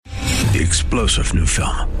The explosive new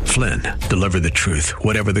film, Flynn, deliver the truth,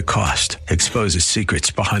 whatever the cost, exposes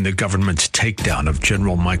secrets behind the government's takedown of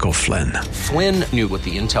General Michael Flynn. Flynn knew what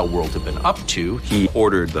the intel world had been up to. He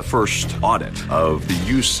ordered the first audit of the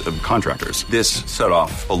use of contractors. This set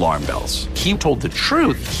off alarm bells. He told the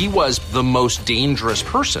truth. He was the most dangerous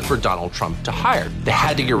person for Donald Trump to hire. They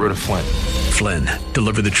had to get rid of Flynn. Flynn,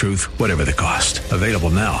 deliver the truth, whatever the cost. Available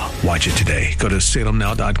now. Watch it today. Go to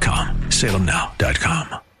salemnow.com.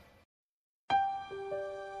 salemnow.com.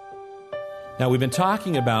 Now, we've been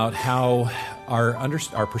talking about how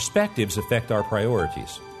our perspectives affect our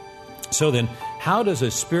priorities. So then, how does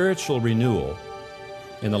a spiritual renewal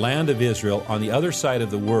in the land of Israel on the other side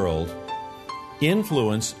of the world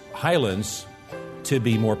influence Highlands to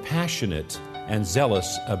be more passionate and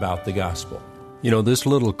zealous about the gospel? You know, this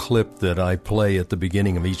little clip that I play at the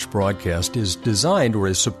beginning of each broadcast is designed or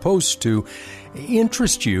is supposed to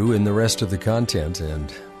interest you in the rest of the content.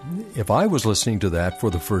 And if I was listening to that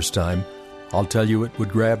for the first time, I'll tell you it would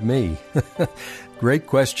grab me. Great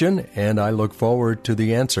question, and I look forward to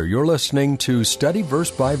the answer. You're listening to Study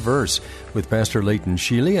Verse by Verse with Pastor Leighton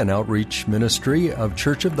Sheely, an outreach ministry of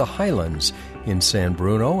Church of the Highlands in San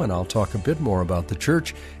Bruno, and I'll talk a bit more about the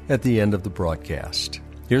church at the end of the broadcast.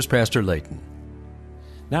 Here's Pastor Leighton.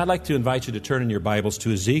 Now I'd like to invite you to turn in your Bibles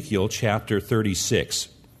to Ezekiel chapter 36.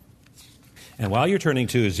 And while you're turning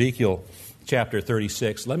to Ezekiel chapter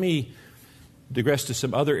 36, let me digress to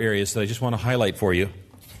some other areas that I just want to highlight for you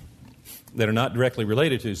that are not directly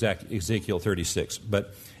related to Ezekiel 36.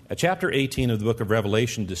 But chapter 18 of the book of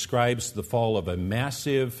Revelation describes the fall of a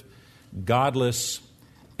massive, godless,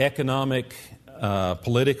 economic,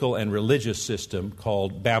 political, and religious system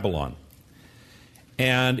called Babylon.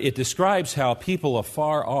 And it describes how people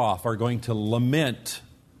afar off are going to lament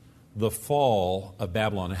the fall of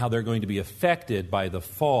Babylon and how they're going to be affected by the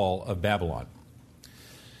fall of Babylon.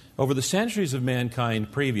 Over the centuries of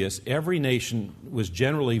mankind previous, every nation was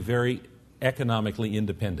generally very economically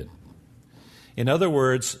independent. In other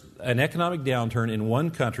words, an economic downturn in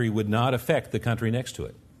one country would not affect the country next to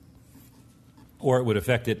it, or it would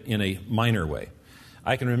affect it in a minor way.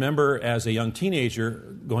 I can remember as a young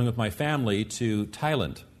teenager going with my family to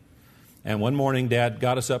Thailand. And one morning, Dad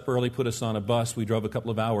got us up early, put us on a bus. We drove a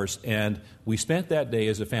couple of hours, and we spent that day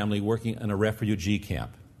as a family working in a refugee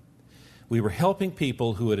camp. We were helping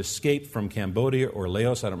people who had escaped from Cambodia or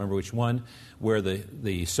Laos, I don't remember which one, where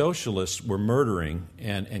the socialists were murdering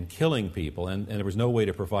and killing people, and there was no way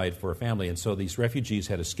to provide for a family. And so these refugees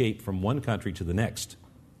had escaped from one country to the next.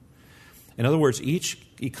 In other words, each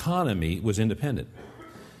economy was independent.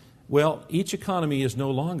 Well, each economy is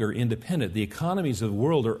no longer independent. The economies of the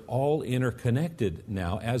world are all interconnected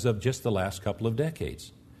now as of just the last couple of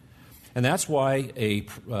decades. And that's why a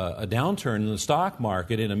downturn in the stock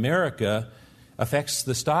market in America affects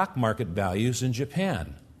the stock market values in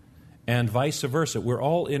Japan, and vice versa. We're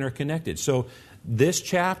all interconnected. So this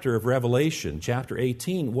chapter of Revelation, chapter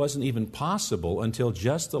 18, wasn't even possible until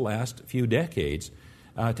just the last few decades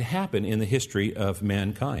to happen in the history of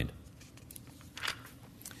mankind.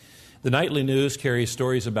 The nightly news carries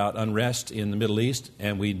stories about unrest in the Middle East,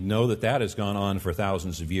 and we know that that has gone on for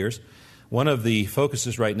thousands of years. One of the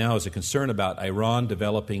focuses right now is a concern about Iran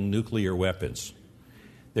developing nuclear weapons.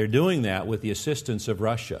 They're doing that with the assistance of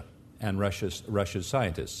Russia and Russia's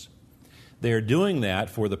scientists. They're doing that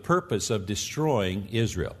for the purpose of destroying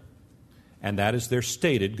Israel, and that is their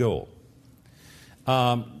stated goal.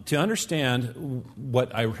 To understand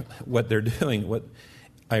what they're doing, what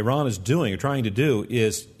Iran is doing or trying to do,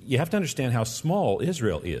 is you have to understand how small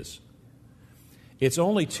Israel is. It's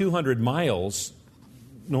only 200 miles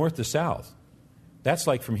north to south. That's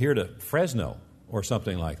like from here to Fresno or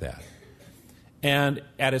something like that. And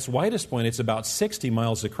at its widest point, it's about 60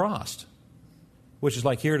 miles across, which is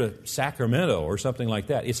like here to Sacramento or something like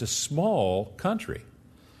that. It's a small country.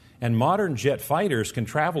 And modern jet fighters can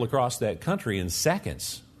travel across that country in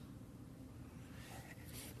seconds.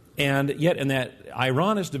 And yet, in that,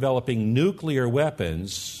 Iran is developing nuclear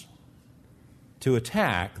weapons to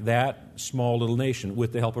attack that small little nation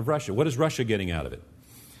with the help of Russia. What is Russia getting out of it?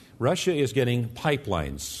 Russia is getting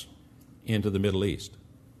pipelines into the Middle East.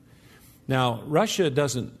 Now, Russia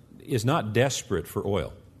is not desperate for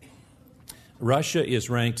oil. Russia is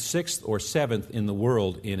ranked 6th or 7th in the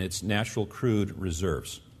world in its natural crude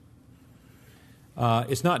reserves.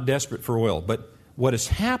 It's not desperate for oil, but what has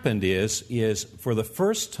happened is for the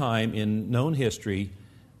first time in known history,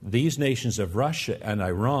 these nations of Russia and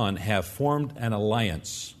Iran have formed an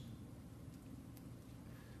alliance.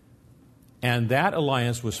 And that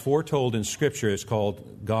alliance was foretold in Scripture. It's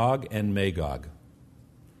called Gog and Magog.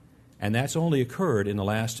 And that's only occurred in the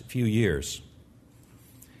last few years.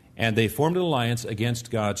 And they formed an alliance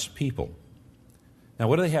against God's people. Now,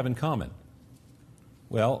 what do they have in common?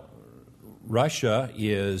 Well, Russia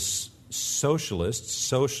is socialists.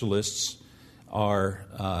 Socialists are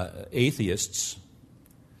atheists.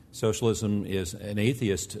 Socialism is an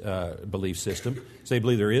atheist belief system. So they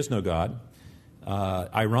believe there is no God.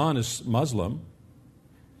 Iran is Muslim.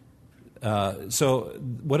 So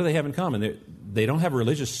what do they have in common? They don't have a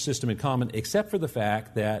religious system in common except for the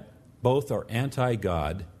fact that both are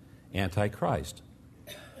anti-God, anti-Christ.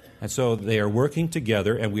 And so they are working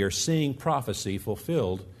together, and we are seeing prophecy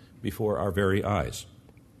fulfilled before our very eyes.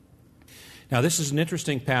 Now, this is an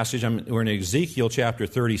interesting passage. We're in Ezekiel chapter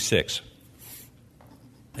 36.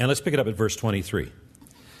 And let's pick it up at verse 23.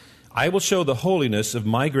 I will show the holiness of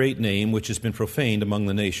my great name, which has been profaned among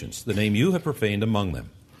the nations, the name you have profaned among them.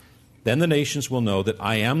 Then the nations will know that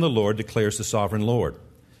I am the Lord, declares the sovereign Lord,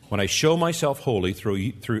 when I show myself holy through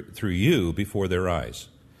you before their eyes.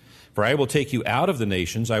 For I will take you out of the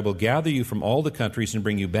nations, I will gather you from all the countries and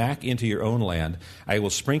bring you back into your own land. I will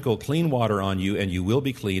sprinkle clean water on you, and you will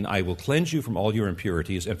be clean. I will cleanse you from all your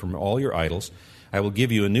impurities and from all your idols. I will give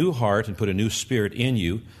you a new heart and put a new spirit in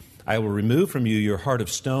you. I will remove from you your heart of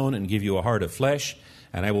stone and give you a heart of flesh.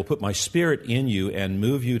 And I will put my spirit in you and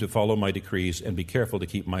move you to follow my decrees and be careful to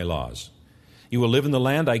keep my laws. You will live in the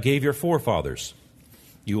land I gave your forefathers.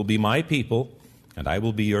 You will be my people, and I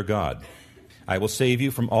will be your God. I will save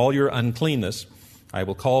you from all your uncleanness. I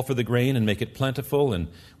will call for the grain and make it plentiful, and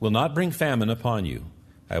will not bring famine upon you.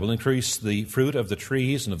 I will increase the fruit of the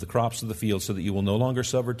trees and of the crops of the field, so that you will no longer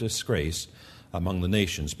suffer disgrace among the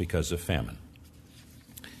nations because of famine.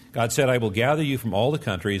 God said, I will gather you from all the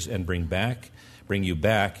countries and bring you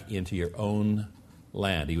back into your own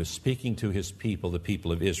land. He was speaking to his people, the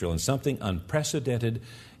people of Israel, and something unprecedented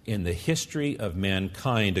in the history of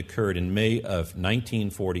mankind occurred in May of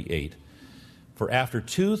 1948. For after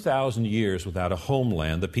 2,000 years without a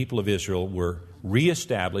homeland, the people of Israel were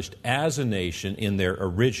reestablished as a nation in their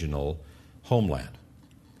original homeland.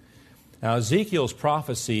 Now, Ezekiel's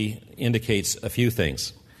prophecy indicates a few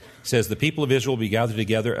things. It says the people of Israel will be gathered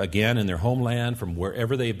together again in their homeland from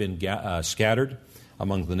wherever they've been scattered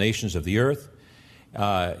among the nations of the earth.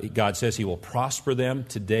 God says he will prosper them.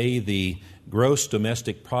 Today, the gross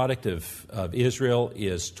domestic product of Israel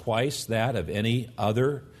is twice that of any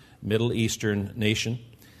other Middle Eastern nation.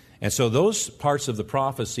 And so those parts of the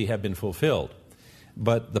prophecy have been fulfilled.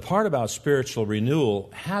 But the part about spiritual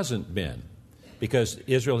renewal hasn't been, because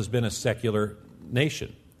Israel has been a secular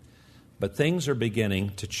nation. But things are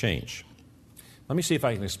beginning to change. Let me see if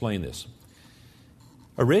I can explain this.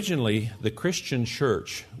 Originally, the Christian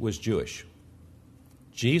church was Jewish.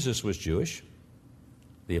 Jesus was Jewish.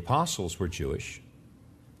 The apostles were Jewish.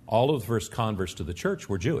 All of the first converts to the church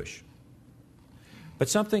were Jewish. But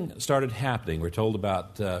something started happening. We're told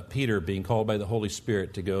about Peter being called by the Holy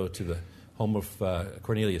Spirit to go to the home of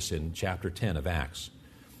Cornelius in chapter 10 of Acts.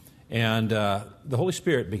 And the Holy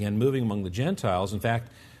Spirit began moving among the Gentiles. In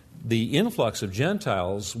fact, the influx of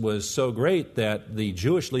Gentiles was so great that the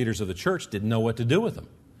Jewish leaders of the church didn't know what to do with them.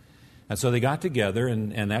 And so they got together,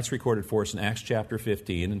 and that's recorded for us in Acts chapter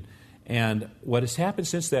 15. And what has happened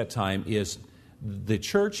since that time is the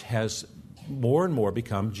church has more and more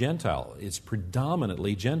become Gentile. It's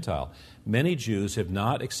predominantly Gentile. Many Jews have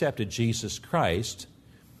not accepted Jesus Christ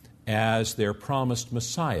as their promised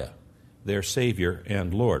Messiah, their Savior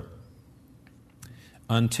and Lord,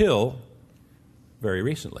 until very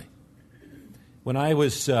recently. When I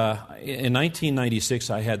was, in 1996,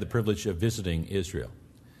 I had the privilege of visiting Israel.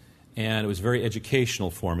 And it was very educational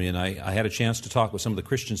for me, and I had a chance to talk with some of the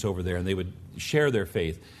Christians over there, and they would share their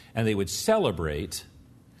faith, and they would celebrate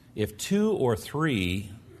if 2 or 3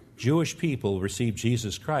 Jewish people received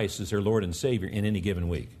Jesus Christ as their Lord and Savior in any given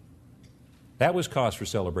week. That was cause for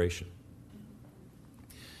celebration.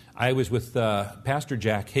 I was with Pastor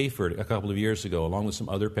Jack Hayford a couple of years ago, along with some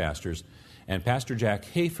other pastors, and Pastor Jack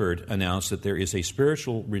Hayford announced that there is a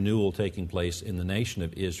spiritual renewal taking place in the nation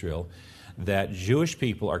of Israel, that Jewish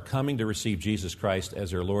people are coming to receive Jesus Christ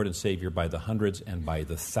as their Lord and Savior by the hundreds and by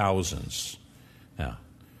the thousands. Now,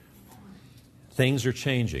 things are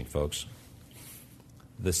changing, folks.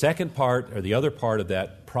 The second part, or the other part of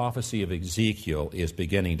that prophecy of Ezekiel, is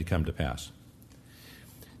beginning to come to pass.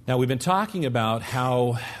 Now, we've been talking about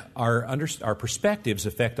how our perspectives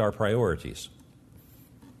affect our priorities.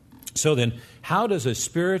 So then, how does a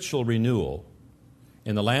spiritual renewal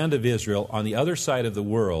in the land of Israel on the other side of the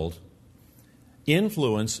world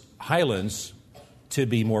influence Highlands to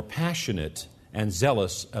be more passionate and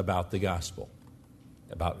zealous about the gospel,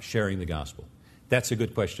 about sharing the gospel? That's a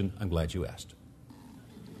good question. I'm glad you asked.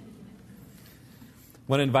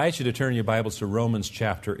 want to invite you to turn your Bibles to Romans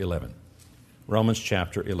chapter 11. Romans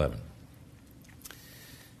chapter 11.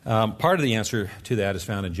 Part of the answer to that is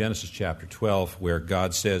found in Genesis chapter 12, where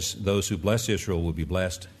God says, those who bless Israel will be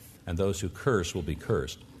blessed, and those who curse will be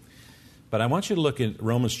cursed. But I want you to look at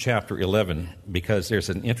Romans chapter 11, because there's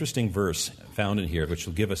an interesting verse found in here which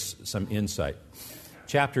will give us some insight.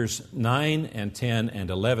 Chapters 9 and 10 and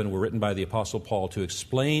 11 were written by the Apostle Paul to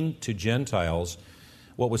explain to Gentiles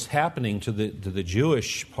what was happening to the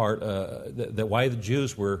Jewish part, that why the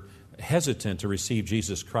Jews were hesitant to receive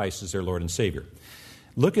Jesus Christ as their Lord and Savior.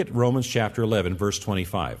 Look at Romans chapter 11, verse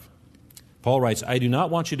 25. Paul writes, I do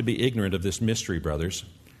not want you to be ignorant of this mystery, brothers,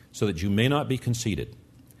 so that you may not be conceited.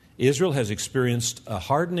 Israel has experienced a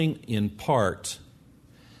hardening in part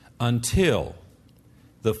until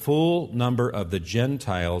the full number of the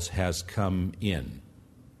Gentiles has come in.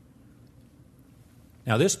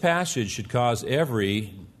 Now, this passage should cause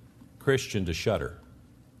every Christian to shudder.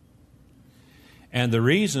 And the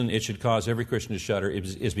reason it should cause every Christian to shudder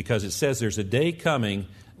is because it says there's a day coming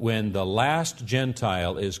when the last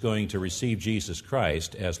Gentile is going to receive Jesus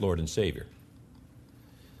Christ as Lord and Savior.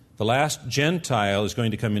 The last Gentile is going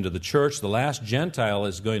to come into the church. The last Gentile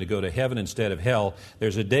is going to go to heaven instead of hell.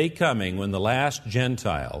 There's a day coming when the last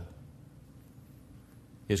Gentile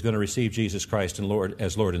is going to receive Jesus Christ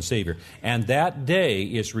as Lord and Savior. And that day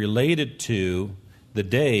is related to the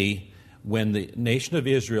day when the nation of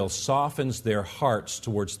Israel softens their hearts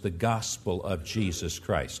towards the gospel of Jesus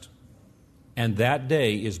Christ. And that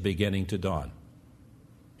day is beginning to dawn.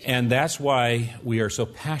 And that's why we are so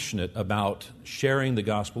passionate about sharing the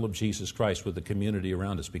gospel of Jesus Christ with the community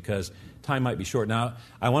around us, because time might be short. Now,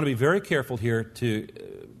 I want to be very careful here to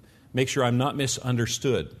make sure I'm not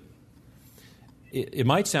misunderstood. It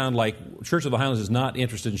might sound like Church of the Highlands is not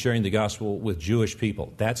interested in sharing the gospel with Jewish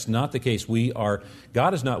people. That's not the case.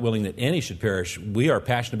 God is not willing that any should perish. We are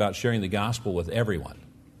passionate about sharing the gospel with everyone.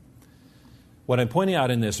 What I'm pointing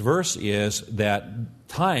out in this verse is that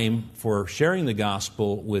time for sharing the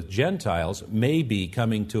gospel with Gentiles may be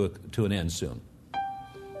coming to an end soon.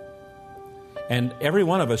 And every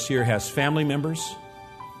one of us here has family members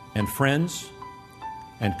and friends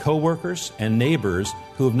and co-workers and neighbors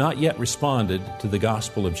who have not yet responded to the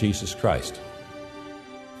gospel of Jesus Christ.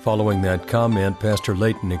 Following that comment, Pastor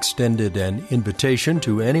Layton extended an invitation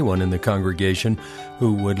to anyone in the congregation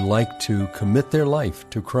who would like to commit their life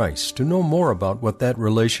to Christ, to know more about what that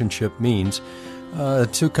relationship means,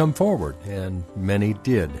 to come forward. And many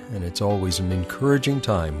did. And it's always an encouraging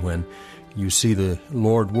time when you see the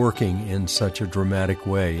Lord working in such a dramatic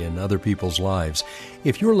way in other people's lives.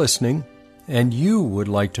 If you're listening and you would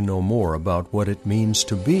like to know more about what it means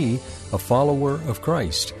to be a follower of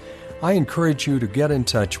Christ, I encourage you to get in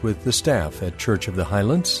touch with the staff at Church of the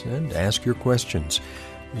Highlands and ask your questions.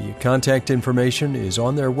 The contact information is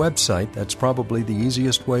on their website. That's probably the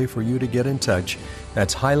easiest way for you to get in touch.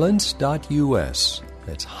 That's highlands.us.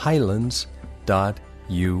 That's highlands.us.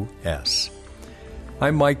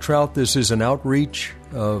 I'm Mike Trout. This is an outreach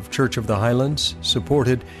of Church of the Highlands,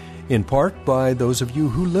 supported in part by those of you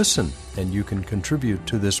who listen, and you can contribute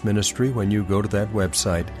to this ministry when you go to that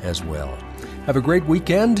website as well. Have a great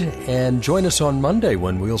weekend, and join us on Monday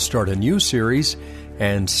when we'll start a new series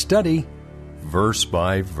and study verse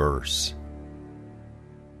by verse.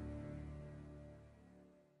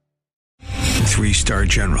 3-star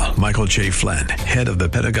General Michael J. Flynn, head of the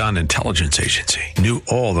Pentagon Intelligence Agency, knew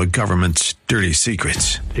all the government's dirty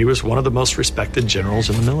secrets. He was one of the most respected generals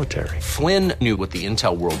in the military. Flynn knew what the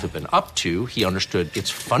intel world had been up to. He understood its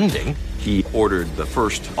funding. He ordered the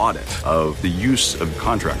first audit of the use of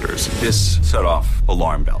contractors. This set off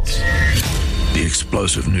alarm bells. The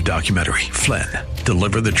explosive new documentary, Flynn,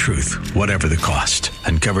 Deliver the Truth, Whatever the Cost,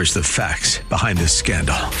 uncovers the facts behind this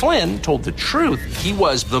scandal. Flynn told the truth. He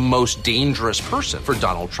was the most dangerous person for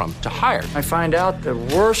Donald Trump to hire. I find out the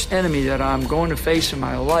worst enemy that I'm going to face in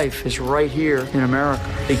my life is right here in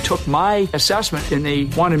America. They took my assessment and they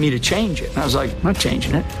wanted me to change it. And I was like, I'm not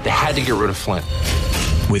changing it. They had to get rid of Flynn.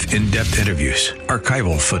 With in-depth interviews,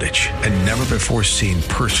 archival footage, and never-before-seen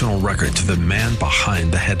personal records of the man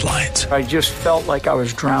behind the headlines. I just felt like I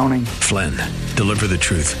was drowning. Flynn, Deliver the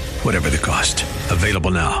Truth, Whatever the Cost.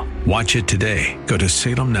 Available now. Watch it today. Go to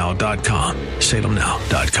salemnow.com.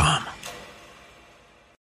 salemnow.com.